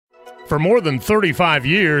For more than 35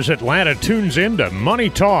 years, Atlanta tunes into Money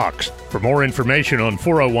Talks. For more information on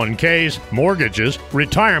 401ks, mortgages,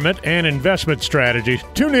 retirement, and investment strategies,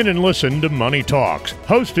 tune in and listen to Money Talks,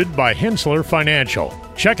 hosted by Hensler Financial.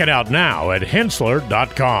 Check it out now at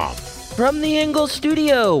hensler.com. From the Ingalls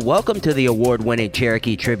studio, welcome to the award-winning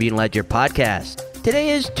Cherokee Tribune-Ledger podcast. Today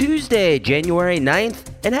is Tuesday, January 9th,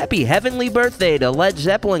 and happy heavenly birthday to Led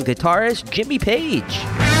Zeppelin guitarist Jimmy Page.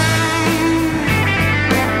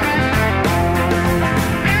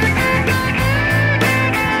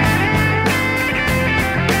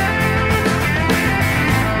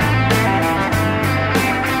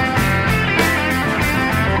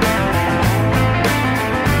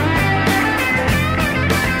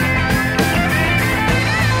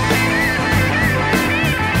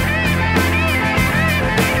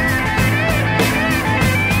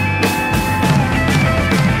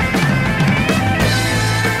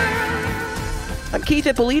 Keith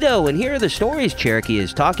Ippolito, and here are the stories Cherokee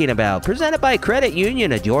is talking about, presented by Credit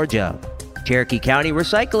Union of Georgia. Cherokee County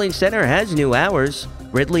Recycling Center has new hours.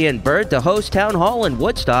 Ridley and Byrd to host Town Hall in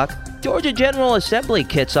Woodstock. Georgia General Assembly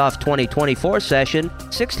kicks off 2024 session.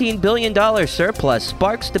 $16 billion surplus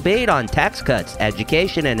sparks debate on tax cuts,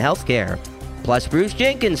 education, and healthcare. Plus, Bruce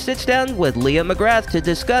Jenkins sits down with Leah McGrath to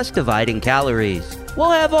discuss dividing calories.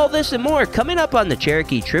 We'll have all this and more coming up on the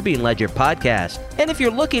Cherokee Tribune-Ledger podcast. And if you're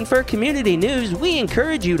looking for community news, we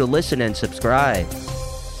encourage you to listen and subscribe.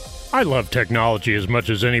 I love technology as much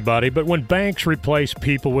as anybody, but when banks replace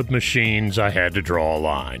people with machines, I had to draw a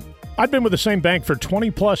line. I've been with the same bank for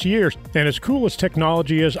 20-plus years, and as cool as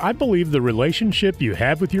technology is, I believe the relationship you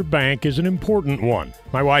have with your bank is an important one.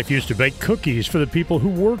 My wife used to bake cookies for the people who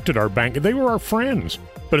worked at our bank. They were our friends.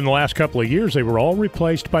 But in the last couple of years, they were all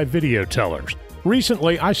replaced by video tellers.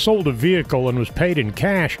 Recently, I sold a vehicle and was paid in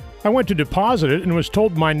cash. I went to deposit it and was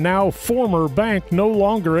told my now former bank no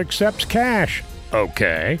longer accepts cash.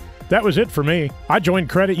 Okay. That was it for me. I joined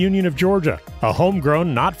Credit Union of Georgia, a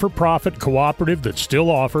homegrown, not-for-profit cooperative that still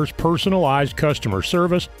offers personalized customer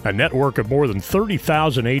service, a network of more than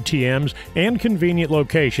 30,000 ATMs, and convenient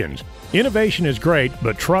locations. Innovation is great,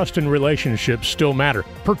 but trust and relationships still matter,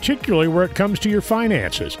 particularly where it comes to your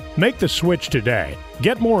finances. Make the switch today.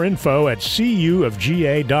 Get more info at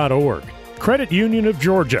cuofga.org. Credit Union of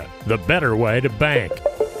Georgia, the better way to bank.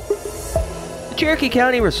 The Cherokee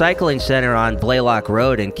County Recycling Center on Blaylock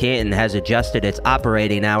Road in Canton has adjusted its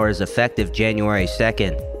operating hours effective January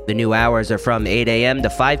 2nd. The new hours are from 8 a.m. to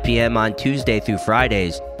 5 p.m. on Tuesday through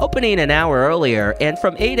Fridays, opening an hour earlier, and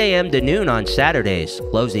from 8 a.m. to noon on Saturdays,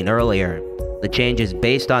 closing earlier. The change is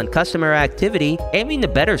based on customer activity, aiming to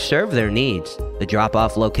better serve their needs. The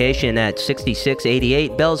drop-off location at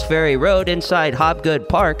 6688 Bells Ferry Road inside Hobgood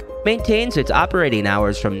Park maintains its operating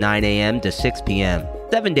hours from 9 a.m. to 6 p.m.,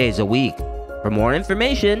 7 days a week. For more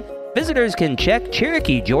information, visitors can check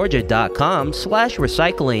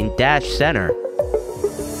CherokeeGeorgia.com/recycling-center.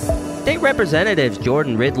 State Representatives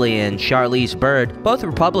Jordan Ridley and Charlize Byrd, both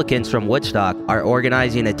Republicans from Woodstock, are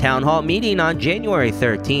organizing a town hall meeting on January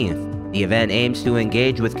 13th. The event aims to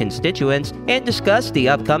engage with constituents and discuss the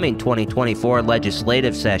upcoming 2024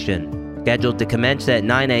 legislative session. Scheduled to commence at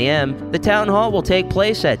 9 a.m., the town hall will take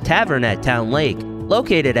place at Tavern at Town Lake,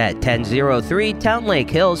 located at 1003 Town Lake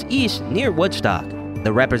Hills East near Woodstock.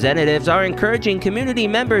 The representatives are encouraging community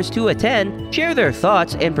members to attend, share their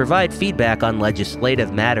thoughts, and provide feedback on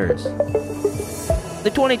legislative matters. The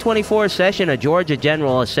 2024 session of Georgia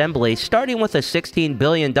General Assembly, starting with a $16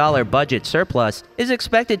 billion budget surplus, is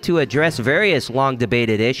expected to address various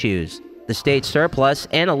long-debated issues. The state surplus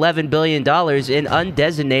and $11 billion in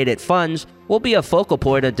undesignated funds will be a focal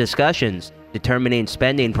point of discussions, determining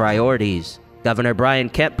spending priorities. Governor Brian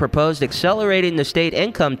Kemp proposed accelerating the state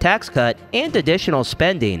income tax cut and additional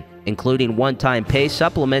spending, including one-time pay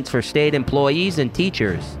supplements for state employees and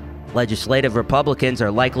teachers. Legislative Republicans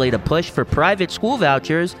are likely to push for private school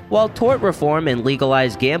vouchers, while tort reform and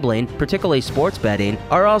legalized gambling, particularly sports betting,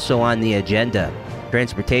 are also on the agenda.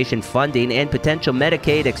 Transportation funding and potential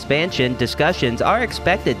Medicaid expansion discussions are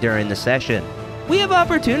expected during the session. We have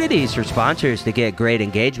opportunities for sponsors to get great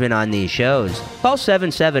engagement on these shows. Call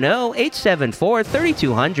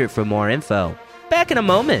 770-874-3200 for more info. Back in a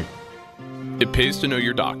moment. It pays to know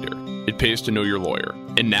your doctor. It pays to know your lawyer.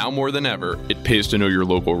 And now more than ever, it pays to know your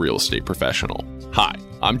local real estate professional. Hi,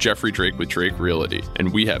 I'm Jeffrey Drake with Drake Realty,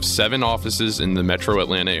 and we have 7 offices in the metro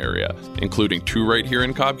Atlanta area, including 2 right here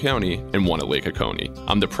in Cobb County and 1 at Lake Oconee.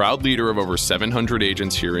 I'm the proud leader of over 700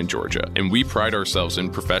 agents here in Georgia, and we pride ourselves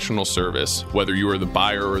in professional service, whether you are the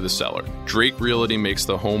buyer or the seller. Drake Realty makes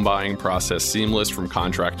the home buying process seamless from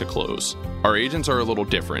contract to close. Our agents are a little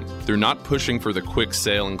different. They're not pushing for the quick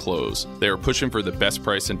sale and close. They are pushing for the best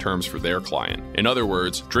price and terms for their client. In other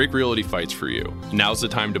words, Drake Realty fights for you. Now's the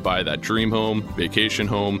time to buy that dream home, vacation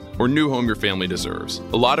home, or new home your family deserves.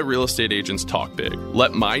 A lot of real estate agents talk big.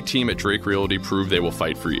 Let my team at Drake Realty prove they will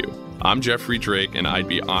fight for you. I'm Jeffrey Drake, and I'd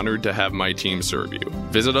be honored to have my team serve you.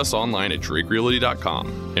 Visit us online at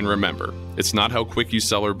drakerealty.com. And remember, it's not how quick you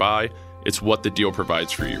sell or buy, it's what the deal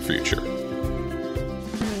provides for your future.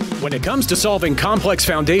 When it comes to solving complex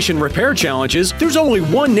foundation repair challenges, there's only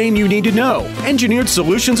one name you need to know: Engineered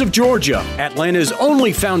Solutions of Georgia, Atlanta's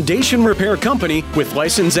only foundation repair company with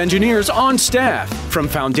licensed engineers on staff. From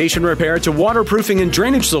foundation repair to waterproofing and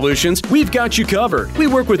drainage solutions, we've got you covered. We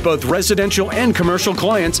work with both residential and commercial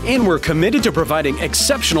clients, and we're committed to providing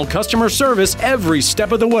exceptional customer service every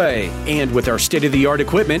step of the way. And with our state-of-the-art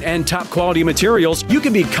equipment and top-quality materials, you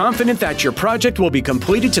can be confident that your project will be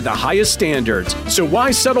completed to the highest standards. So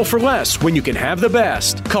why settle for less when you can have the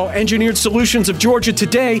best? Call Engineered Solutions of Georgia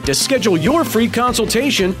today to schedule your free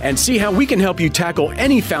consultation and see how we can help you tackle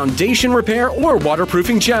any foundation repair or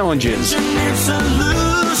waterproofing challenges. Engineered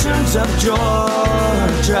Solutions of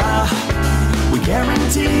Georgia. We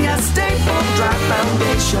guarantee a stable, dry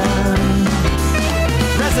foundation.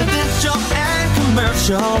 Residential and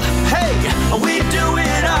commercial. Hey, we do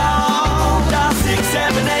it all. Dial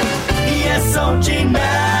 678 ESOG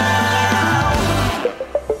now.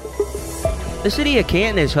 The City of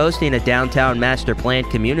Canton is hosting a downtown master plan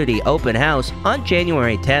community open house on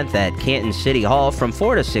January 10th at Canton City Hall from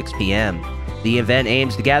 4 to 6 p.m. The event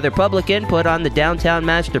aims to gather public input on the downtown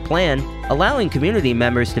master plan, allowing community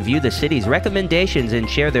members to view the city's recommendations and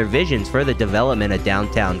share their visions for the development of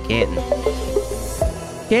downtown Canton.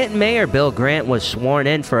 Canton Mayor Bill Grant was sworn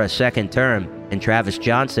in for a second term, and Travis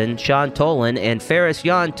Johnson, Sean Tolan, and Ferris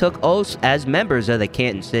Yon took oaths as members of the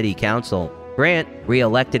Canton City Council. Grant,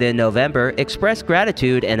 re-elected in November, expressed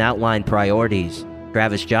gratitude and outlined priorities.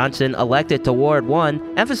 Travis Johnson, elected to Ward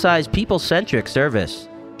 1, emphasized people-centric service.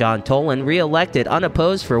 Sean Tolan, re-elected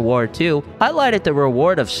unopposed for Ward 2, highlighted the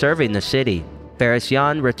reward of serving the city. Ferris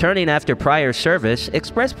Yon, returning after prior service,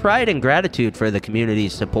 expressed pride and gratitude for the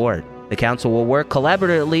community's support. The council will work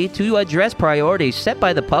collaboratively to address priorities set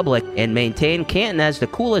by the public and maintain Canton as the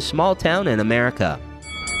coolest small town in America.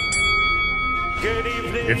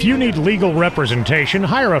 If you need legal representation,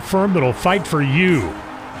 hire a firm that'll fight for you.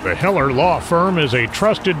 The Heller Law Firm is a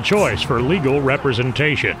trusted choice for legal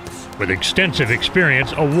representation. With extensive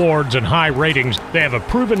experience, awards, and high ratings, they have a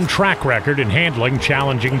proven track record in handling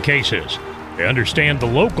challenging cases. They understand the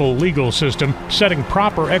local legal system, setting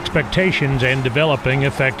proper expectations and developing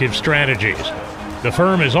effective strategies. The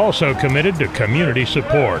firm is also committed to community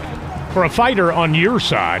support. For a fighter on your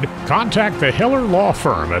side, contact the Heller Law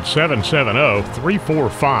Firm at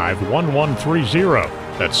 770-345-1130.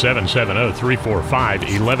 That's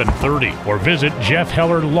 770-345-1130. Or visit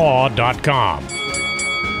jeffhellerlaw.com.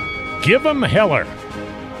 Give 'em Heller.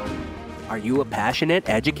 Are you a passionate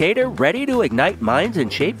educator ready to ignite minds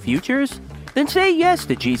and shape futures? Then say yes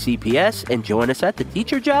to GCPS and join us at the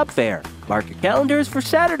Teacher Job Fair. Mark your calendars for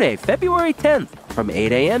Saturday, February 10th from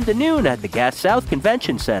 8 a.m. to noon at the Gas South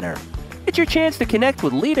Convention Center. It's your chance to connect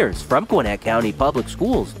with leaders from Gwinnett County Public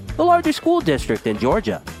Schools, the largest school district in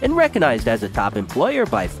Georgia, and recognized as a top employer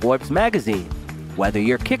by Forbes magazine. Whether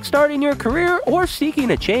you're kickstarting your career or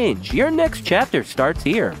seeking a change, your next chapter starts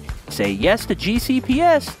here. Say yes to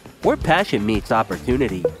GCPS, where passion meets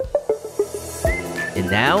opportunity. And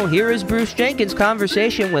now, here is Bruce Jenkins'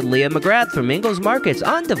 conversation with Leah McGrath from Ingles Markets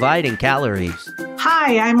on dividing calories.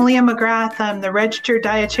 Hi, I'm Leah McGrath. I'm the registered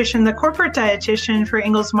dietitian, the corporate dietitian for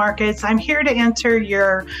Ingles Markets. I'm here to answer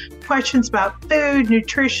your questions about food,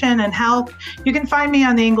 nutrition, and health. You can find me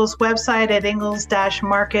on the Ingles website at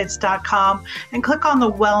ingles-markets.com and click on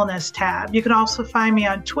the Wellness tab. You can also find me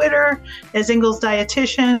on Twitter as Ingles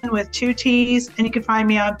Dietitian with 2 T's, and you can find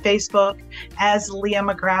me on Facebook as Leah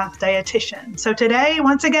McGrath Dietitian. So today,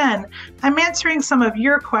 once again, I'm answering some of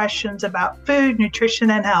your questions about food,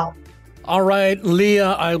 nutrition, and health. All right,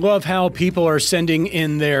 Leah, I love how people are sending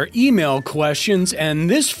in their email questions.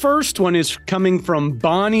 And this first one is coming from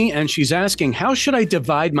Bonnie, and she's asking, how should I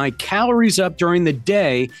divide my calories up during the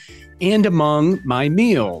day and among my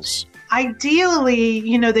meals? Ideally,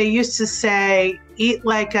 they used to say, eat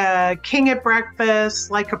like a king at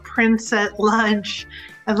breakfast, like a prince at lunch,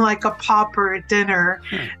 and like a pauper at dinner.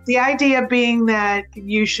 The idea being that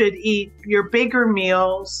you should eat your bigger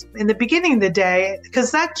meals in the beginning of the day,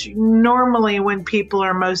 because that's normally when people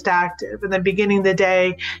are most active, in the beginning of the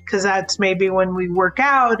day, because that's maybe when we work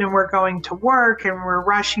out and we're going to work and we're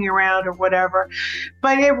rushing around or whatever.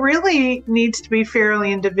 But it really needs to be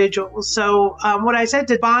fairly individual. So what I said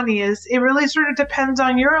to Bonnie is it really sort of depends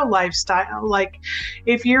on your lifestyle. Like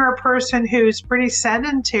if you're a person who's pretty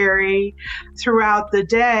sedentary throughout the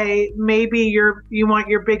day, maybe you want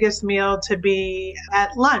your biggest meal to be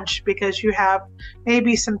at lunch because you have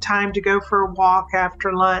maybe some time to go for a walk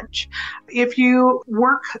after lunch. If you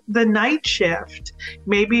work the night shift,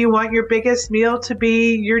 maybe you want your biggest meal to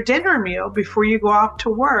be your dinner meal before you go off to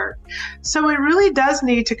work. So it really does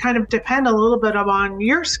need to kind of depend a little bit on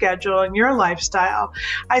your schedule and your lifestyle.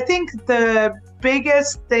 I think the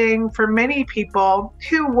biggest thing for many people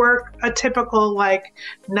who work a typical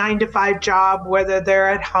 9-to-5 job, whether they're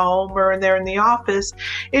at home or they're in the office,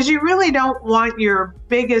 is you really don't want your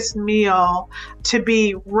biggest meal to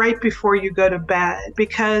be right before you go to bed,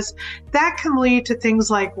 because that can lead to things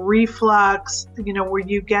like reflux, where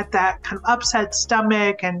you get that kind of upset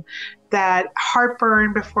stomach and that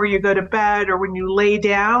heartburn before you go to bed or when you lay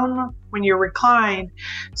down, when you're reclined.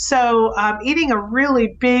 So eating a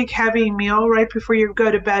really big, heavy meal right before you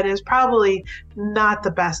go to bed is probably not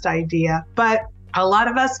the best idea. But a lot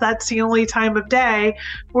of us, that's the only time of day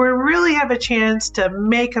where we really have a chance to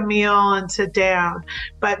make a meal and sit down.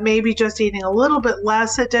 But maybe just eating a little bit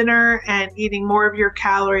less at dinner and eating more of your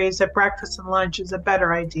calories at breakfast and lunch is a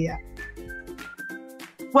better idea.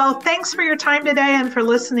 Well, thanks for your time today and for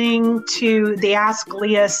listening to the Ask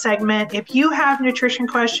Leah segment. If you have nutrition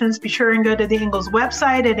questions, be sure and go to the Ingles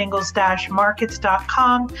website at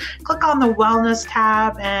ingles-markets.com. Click on the Wellness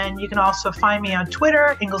tab, and you can also find me on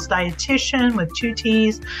Twitter, Ingles Dietitian with 2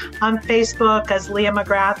 T's, on Facebook as Leah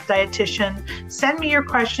McGrath Dietitian. Send me your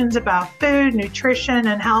questions about food, nutrition,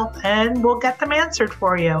 and health, and we'll get them answered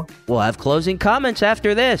for you. We'll have closing comments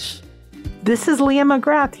after this. This is Leah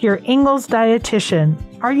McGrath, your Ingles Dietitian.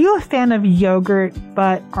 Are you a fan of yogurt,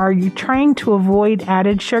 but are you trying to avoid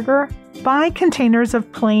added sugar? Buy containers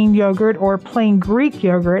of plain yogurt or plain Greek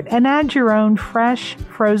yogurt and add your own fresh,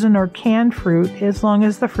 frozen, or canned fruit as long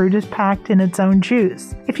as the fruit is packed in its own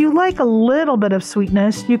juice. If you like a little bit of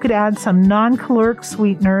sweetness, you could add some non-caloric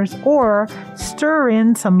sweeteners or stir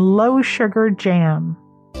in some low-sugar jam.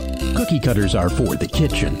 Cookie cutters are for the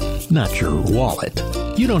kitchen, not your wallet.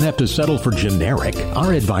 You don't have to settle for generic.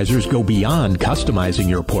 Our advisors go beyond customizing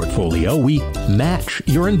your portfolio. We match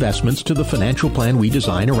your investments to the financial plan we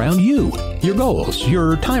design around you, your goals,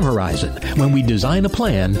 your time horizon, when we design a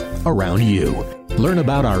plan around you. Learn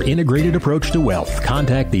about our integrated approach to wealth.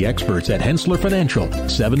 Contact the experts at Hensler Financial,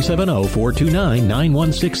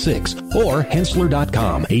 770-429-9166, or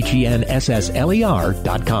Hensler.com,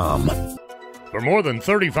 HENSSLER.com. For more than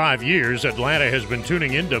 35 years, Atlanta has been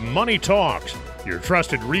tuning into Money Talks, your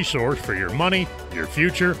trusted resource for your money, your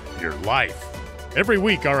future, your life. Every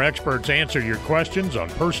week, our experts answer your questions on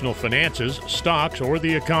personal finances, stocks, or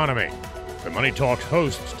the economy. The Money Talks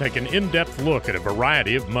hosts take an in-depth look at a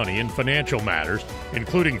variety of money and financial matters,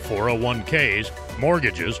 including 401ks,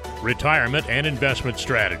 mortgages, retirement, and investment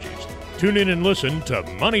strategies. Tune in and listen to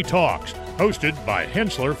Money Talks, hosted by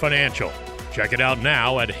Hensler Financial. Check it out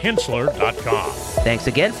now at Hensler.com. Thanks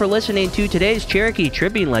again for listening to today's Cherokee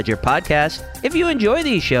Tribune Ledger podcast. If you enjoy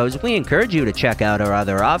these shows, we encourage you to check out our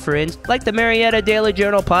other offerings like the Marietta Daily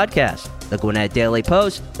Journal podcast, the Gwinnett Daily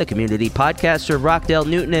Post, the community podcasts for Rockdale,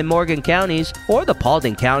 Newton, and Morgan counties, or the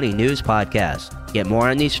Paulding County News podcast. Get more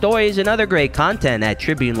on these stories and other great content at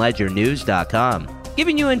TribuneLedgerNews.com.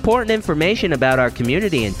 Giving you important information about our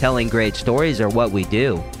community and telling great stories are what we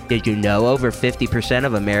do. Did you know over 50%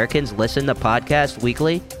 of Americans listen to podcasts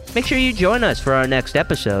weekly? Make sure you join us for our next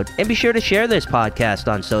episode, and be sure to share this podcast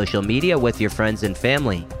on social media with your friends and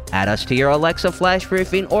family. Add us to your Alexa Flash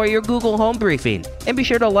Briefing or your Google Home Briefing, and be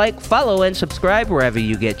sure to like, follow, and subscribe wherever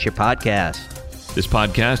you get your podcasts. This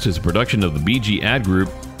podcast is a production of the BG Ad Group,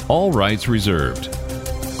 all rights reserved.